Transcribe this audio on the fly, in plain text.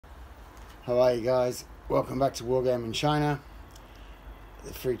How are you guys? Welcome back to Wargaming China,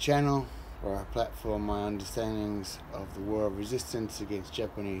 the free channel where I platform my understandings of the war of resistance against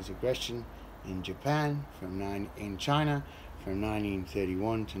Japanese aggression in Japan in China from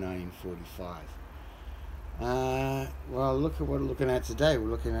 1931 to 1945. Well, look at what we're looking at today. We're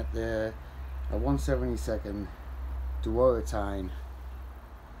looking at the 172nd Dewoitine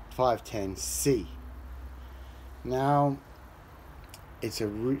 510C. Now,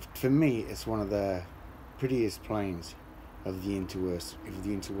 for me, it's one of the prettiest planes of the interwar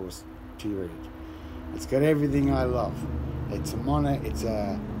period. It's got everything I love. It's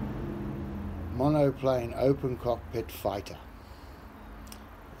a monoplane open cockpit fighter,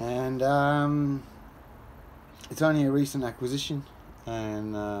 and it's only a recent acquisition,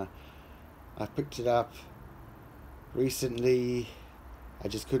 and I picked it up recently. I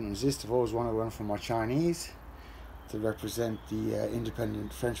just couldn't resist. I've always wanted one for my Chinese to represent the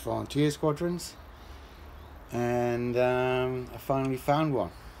independent French Volunteer Squadrons, and I finally found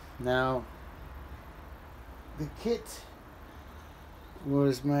one. Now, the kit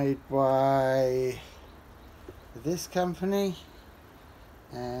was made by this company,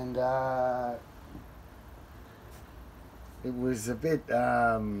 and it was a bit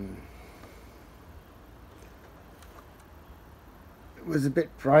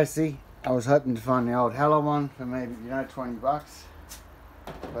pricey. I was hoping to find the old Hella one for maybe, $20,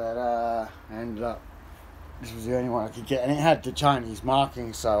 but I ended up, this was the only one I could get, and it had the Chinese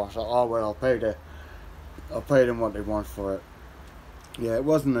marking, so I thought, oh well, I'll pay them what they want for it. Yeah, it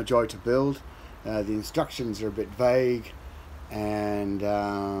wasn't a joy to build. The instructions are a bit vague, and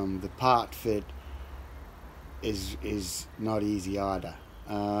the part fit is not easy either.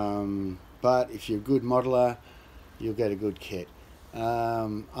 But if you're a good modeler, you'll get a good kit.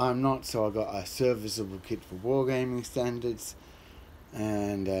 I'm not, so I got a serviceable kit for wargaming standards,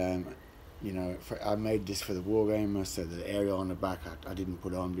 and I made this for the wargamer, so the aerial on the back I didn't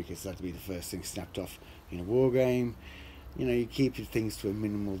put on because that'd be the first thing snapped off in a wargame. You keep your things to a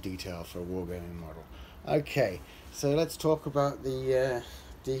minimal detail for a wargaming model. Okay, so let's talk about the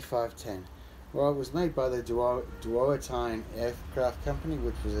D510. Well, it was made by the Dewoitine Aircraft Company,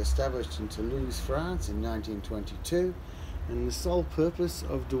 which was established in Toulouse, France in 1922. And the sole purpose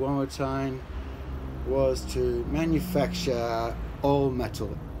of Dewoitine was to manufacture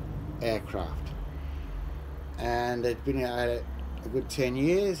all-metal aircraft. And they'd been at it a good 10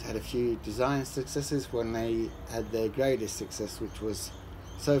 years, had a few design successes when they had their greatest success, which was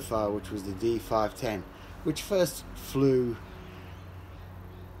the D510, which first flew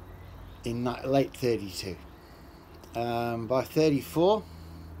in late 32. By 34,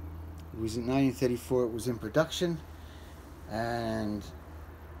 it was in 1934, it was in production, and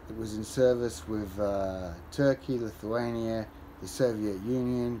it was in service with Turkey, Lithuania, the Soviet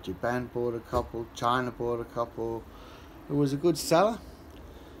Union, Japan border couple, China border couple. It was a good seller,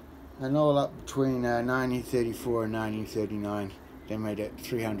 and all up between 1934 and 1939 they made it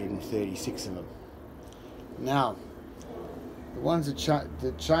 336 of them. Now, the ones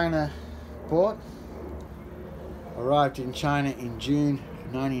that China bought arrived in China in June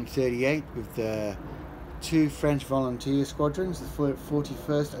 1938 with the two French Volunteer Squadrons, the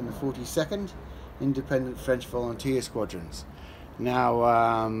 41st and the 42nd independent French Volunteer Squadrons. Now,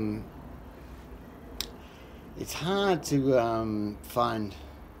 it's hard to find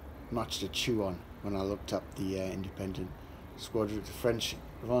much to chew on when I looked up the independent squadron, the French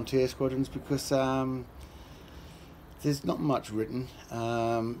Volunteer Squadrons, because there's not much written.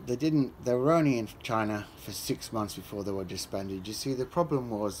 They were only in China for 6 months before they were disbanded. You see, the problem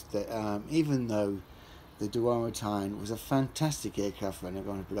was that even though the Dewoitine was a fantastic aircraft when it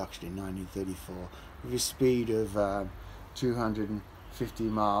got into production in 1934, with a speed of 250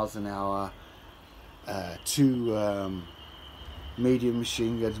 miles an hour, two medium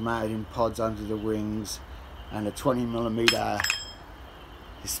machine guns mounted in pods under the wings, and a 20mm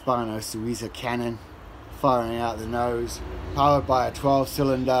Hispano Suiza cannon firing out the nose, powered by a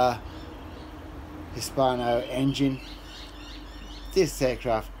 12-cylinder Hispano engine. This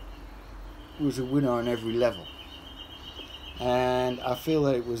aircraft was a winner on every level, and I feel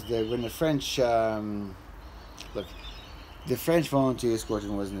that it was when the French the French Volunteer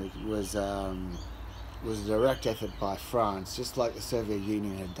Squadron was a direct effort by France, just like the Soviet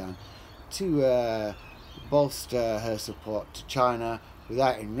Union had done, to bolster her support to China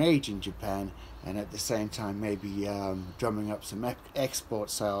without enraging Japan, and at the same time maybe drumming up some export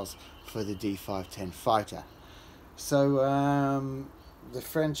sales for the D510 fighter. So the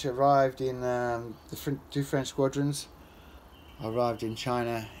French arrived in two French squadrons arrived in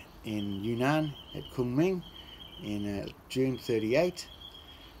China in Yunnan at Kunming in June 38,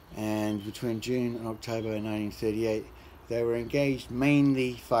 and between June and October 1938 they were engaged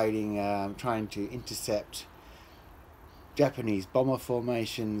mainly fighting, trying to intercept Japanese bomber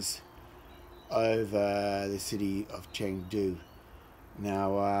formations over the city of Chengdu.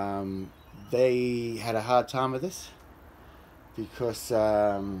 Now, they had a hard time with this because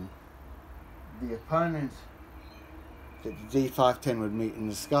the opponent that the D510 would meet in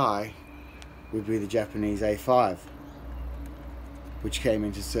the sky would be the Japanese A5, which came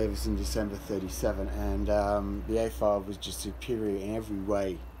into service in December 37, and the A5 was just superior in every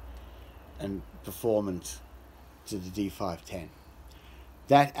way and performance to the D510.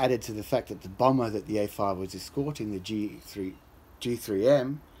 That added to the fact that the bomber that the A5 was escorting, the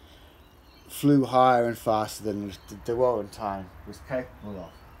G3M, flew higher and faster than the Dewoitine was capable of.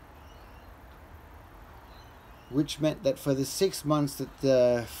 Which meant that for the 6 months that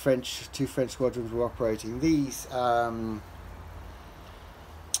the two French squadrons were operating these,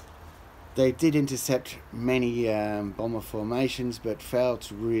 they did intercept many bomber formations, but failed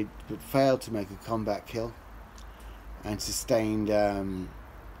to make a combat kill, and sustained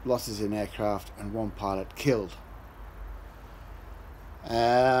losses in aircraft and one pilot killed.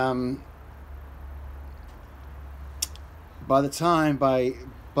 By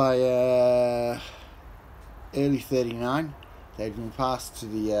early 39, they'd been passed to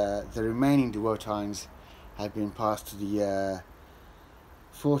the remaining Dewoitines had been passed to the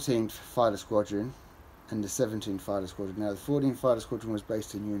 14th Fighter Squadron and the 17th Fighter Squadron. Now, the 14th Fighter Squadron was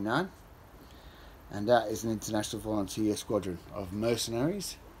based in Yunnan, and that is an international volunteer squadron of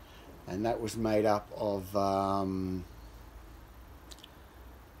mercenaries, and that was made up of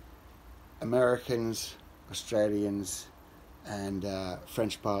Americans, Australians, and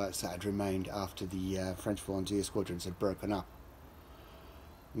French pilots that had remained after the French Volunteer Squadrons had broken up.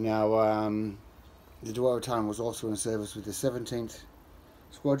 Now, the Dewoitine was also in service with the 17th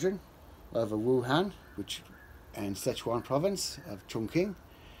Squadron over Wuhan, and Sichuan province of Chongqing,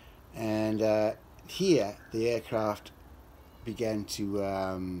 and here the aircraft began to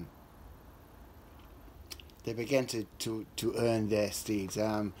earn their steeds.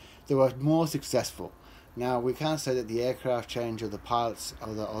 They were more successful. Now, we can't say that the aircraft change or the pilots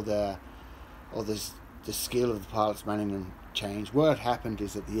or the skill of the pilots manning them changed. What had happened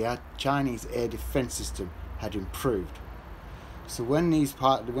is that the Chinese air defense system had improved. So when the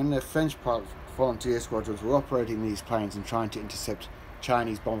French volunteer squadrons were operating these planes and trying to intercept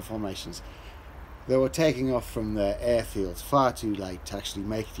Chinese bomber formations, they were taking off from their airfields far too late to actually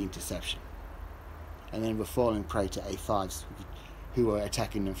make the interception, and then were falling prey to A5s who were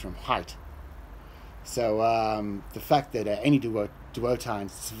attacking them from height. So the fact that any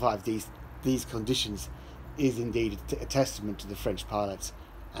Dewoitines survived these conditions is indeed a testament to the French pilots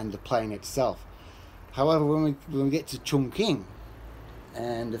and the plane itself. However, when we get to Chongqing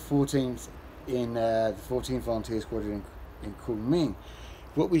and the 14th Volunteer Squadron in Kunming,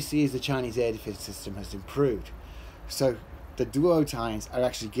 what we see is the Chinese air defense system has improved. So the Dewoitines are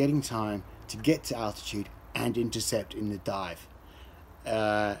actually getting time to get to altitude and intercept in the dive.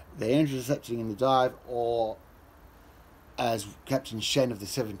 They're intercepting in the dive, or as Captain Shen of the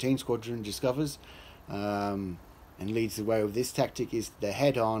 17th Squadron discovers and leads the way with this tactic, is the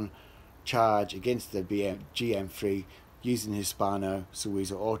head-on charge against the GM3 using Hispano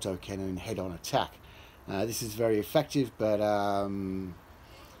Suiza autocannon head-on attack. This is very effective, but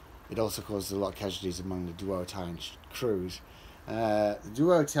it also causes a lot of casualties among the Dewoitine crews. The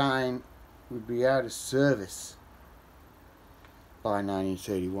Dewoitine would be out of service by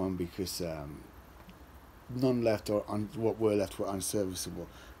 1931 because none left, or what were left were unserviceable.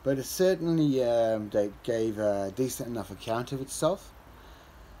 But it certainly they gave a decent enough account of itself.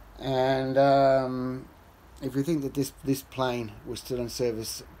 And if we think that this plane was still in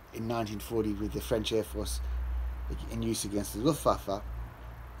service in 1940 with the French Air Force in use against the Luftwaffe,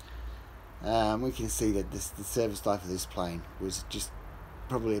 we can see that the service life of this plane was just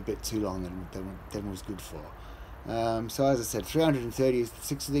probably a bit too long than was good for. So as I said,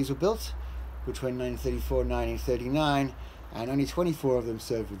 336 of these were built between 1934 and 1939, and only 24 of them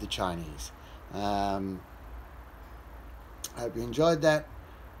served with the Chinese. I hope you enjoyed that.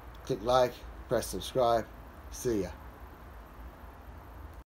 Click like, press subscribe. See ya.